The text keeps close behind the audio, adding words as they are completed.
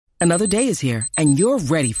Another day is here, and you're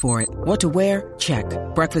ready for it. What to wear? Check.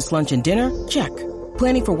 Breakfast, lunch, and dinner? Check.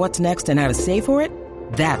 Planning for what's next and how to save for it?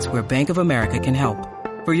 That's where Bank of America can help.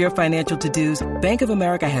 For your financial to-dos, Bank of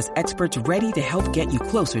America has experts ready to help get you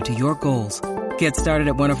closer to your goals. Get started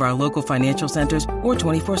at one of our local financial centers or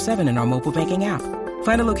 24/7 in our mobile banking app.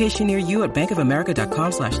 Find a location near you at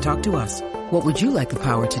bankofamerica.com/talktous. What would you like the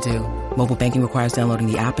power to do? Mobile banking requires downloading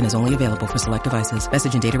the app and is only available for select devices.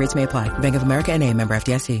 Message and data rates may apply. Bank of America N.A., member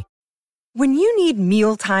FDIC. When you need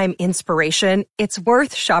mealtime inspiration, it's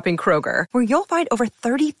worth shopping Kroger, where you'll find over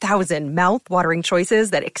 30,000 mouth-watering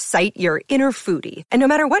choices that excite your inner foodie. And no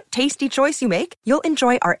matter what tasty choice you make, you'll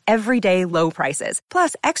enjoy our everyday low prices,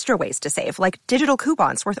 plus extra ways to save, like digital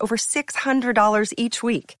coupons worth over $600 each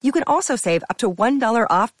week. You can also save up to $1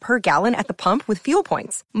 off per gallon at the pump with fuel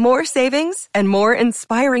points. More savings and more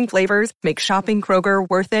inspiring flavors make shopping Kroger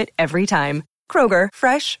worth it every time. Kroger,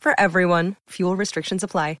 fresh for everyone. Fuel restrictions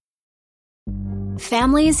apply.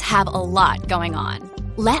 Families have a lot going on.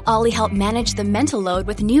 Let Ollie help manage the mental load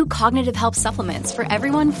with new cognitive help supplements for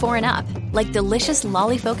everyone 4 and up, like delicious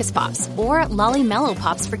Lolly Focus Pops or Lolly Mellow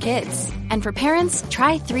Pops for kids. And for parents,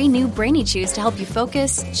 try 3 new Brainy Chews to help you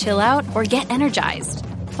focus, chill out, or get energized.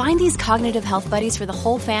 Find these cognitive health buddies for the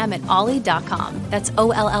whole fam at ollie.com. That's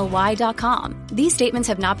OLLY.com. These statements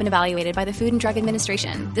have not been evaluated by the Food and Drug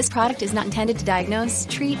Administration. This product is not intended to diagnose,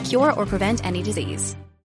 treat, cure, or prevent any disease.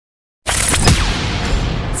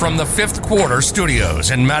 From the Fifth Quarter Studios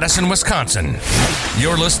in Madison, Wisconsin,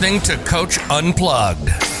 you're listening to Coach Unplugged.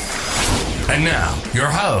 And now, your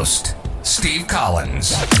host, Steve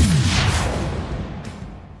Collins.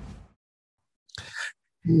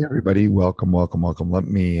 Hey, everybody. Welcome. Let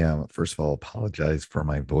me, first of all, apologize for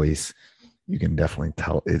my voice. You can definitely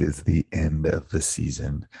tell it is the end of the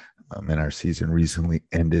season, and our season recently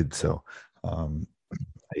ended, so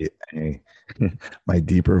my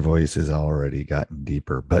deeper voice has already gotten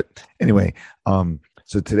deeper. But anyway,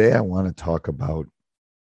 so today I want to talk about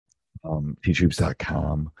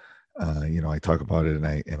teachhoops.com. I talk about it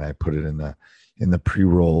and I put it in the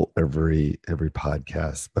pre-roll every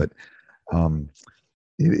podcast. But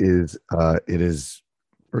it is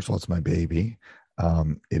first of all, it's my baby.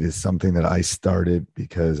 It is something that I started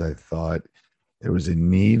because I thought there was a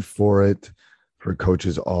need for it for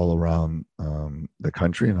coaches all around the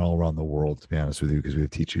country and all around the world, to be honest with you, because we have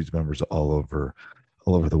Teach Hoops members all over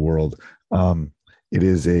the world. It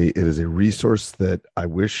is a resource that I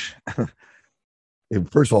wish.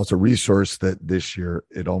 First of all, it's a resource that this year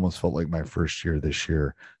it almost felt like my first year this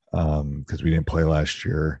year, because we didn't play last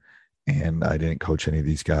year and I didn't coach any of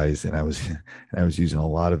these guys, and I was using a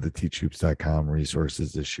lot of the teachhoops.com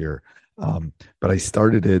resources this year. But I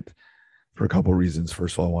started it for a couple of reasons.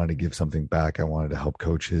 First of all, I wanted to give something back. I wanted to help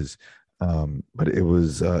coaches. But it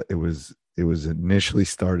was initially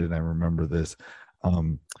started, I remember this,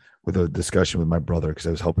 with a discussion with my brother, because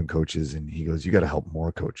I was helping coaches, and he goes, "You got to help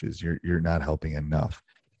more coaches. You're not helping enough.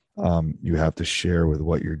 You have to share with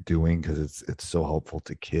what you're doing, because it's so helpful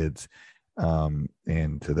to kids,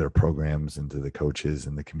 and to their programs and to the coaches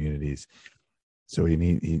and the communities." So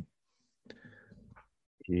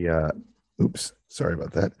oops, sorry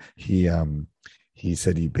about that. He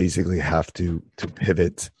said you basically have to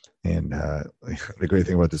pivot. And the great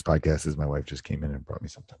thing about this podcast is my wife just came in and brought me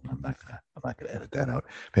something. I'm not gonna edit that out.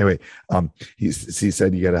 But anyway, he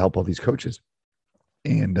said you got to help all these coaches,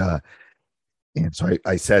 and so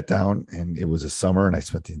I sat down, and it was a summer, and I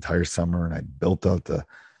spent the entire summer, and I built out the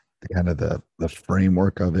kind of the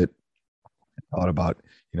framework of it. I thought about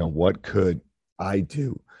what could I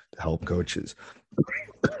do to help coaches.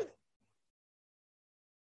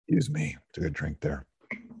 Excuse me, took a drink there.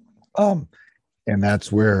 And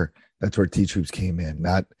that's where Teach Hoops came in.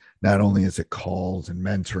 Not only is it calls and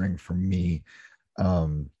mentoring for me,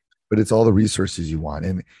 but it's all the resources you want.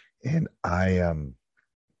 And I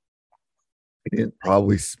didn't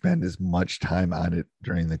probably spend as much time on it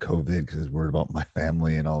during the COVID, because I was worried about my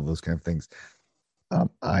family and all those kind of things.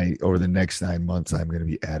 Over the next 9 months, I'm going to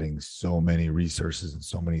be adding so many resources and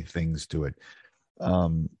so many things to it.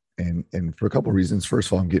 And for a couple of reasons. First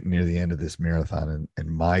of all, I'm getting near the end of this marathon in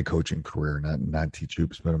my coaching career, not Teach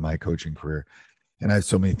Hoops, but in my coaching career. And I have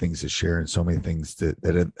so many things to share, and so many things that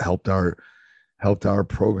have helped our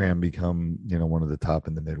program become, one of the top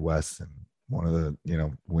in the Midwest, and one of the,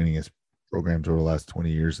 winningest programs over the last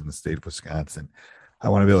 20 years in the state of Wisconsin. I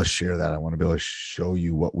want to be able to share that. I want to be able to show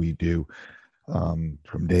you what we do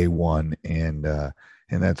from day one. And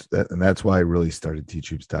that's why I really started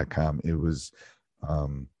teachhoops.com. It was,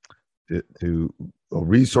 to a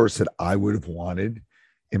resource that I would have wanted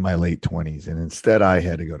in my late 20s. And instead I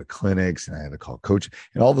had to go to clinics and I had to call coach,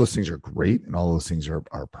 and all those things are great. And all those things are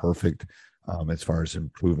perfect as far as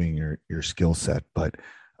improving your skill set. But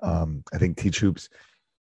I think Teach Hoops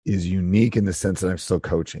is unique in the sense that I'm still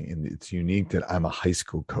coaching, and it's unique that I'm a high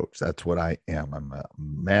school coach. That's what I am. I'm a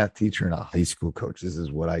math teacher and a high school coach. This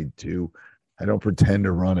is what I do. I don't pretend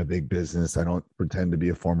to run a big business. I don't pretend to be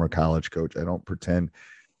a former college coach. I don't pretend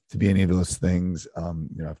to be any of those things.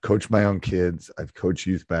 I've coached my own kids. I've coached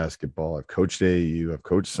youth basketball. I've coached AAU. I've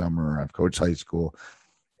coached summer. I've coached high school,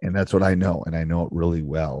 and that's what I know, and I know it really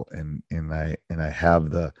well. And I have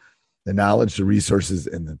the knowledge, the resources,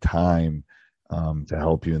 and the time to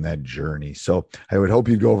help you in that journey. So I would hope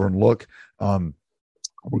you'd go over and look.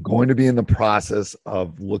 We're going to be in the process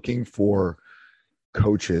of looking for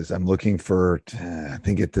coaches. I'm looking for, I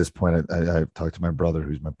think at this point, I've talked to my brother,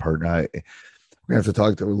 who's my partner. We're going to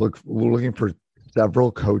have to we're looking for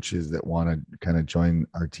several coaches that want to kind of join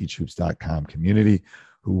our teachhoops.com community,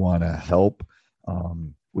 who want to help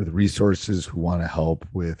with resources, who want to help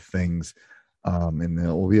with things. And it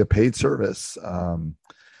will be a paid service.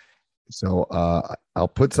 So I'll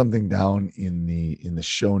put something down in the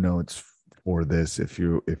show notes for this. If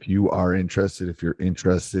you are interested, if you're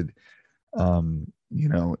interested,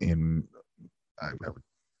 in a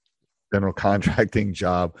general contracting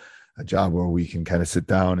job, a job where we can kind of sit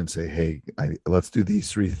down and say, hey, let's do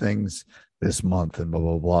these 3 things this month and blah,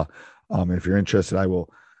 blah, blah. If you're interested, we'll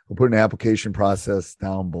put an application process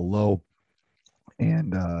down below,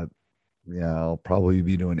 and I'll probably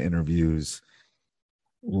be doing interviews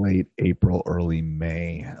late April, early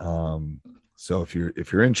May. So if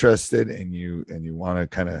you're interested and you want to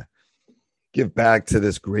kind of give back to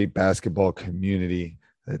this great basketball community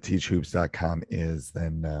that teachhoops.com is,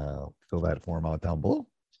 then fill that form out down below.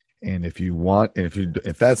 And if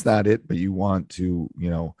that's not it, but you want to,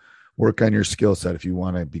 work on your skill set, if you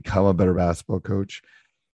want to become a better basketball coach,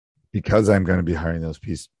 because I'm going to be hiring those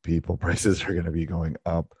people, prices are going to be going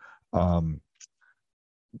up,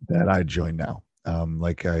 that I join now.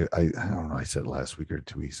 Like I don't know, I said last week or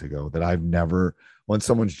 2 weeks ago that I've never, once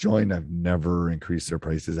someone's joined, I've never increased their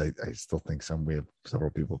prices. I still think we have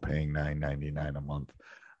several people paying $9.99 a month.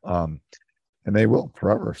 And they will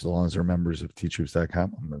forever, so long as they're members of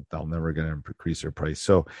teachhoops.com. They're never going to increase their price.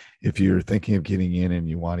 So if you're thinking of getting in and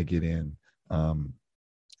you want to get in,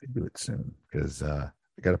 do it soon, because I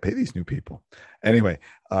got to pay these new people. Anyway,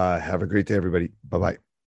 have a great day, everybody. Bye-bye.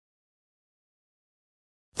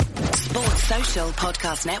 Sports Social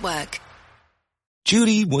Podcast Network.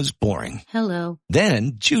 Judy was boring. Hello.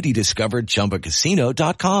 Then Judy discovered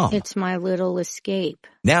ChumbaCasino.com. It's my little escape.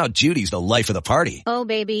 Now Judy's the life of the party. Oh,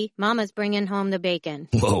 baby, mama's bringing home the bacon.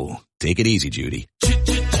 Whoa, take it easy, Judy.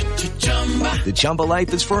 The Chumba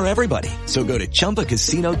life is for everybody. So go to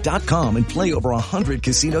ChumbaCasino.com and play over 100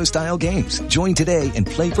 casino-style games. Join today and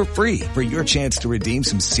play for free for your chance to redeem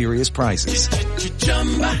some serious prizes.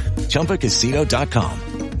 ChumbaCasino.com.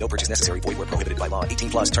 No purchase necessary. Void where prohibited by law.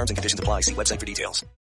 18+ terms and conditions apply. See website for details.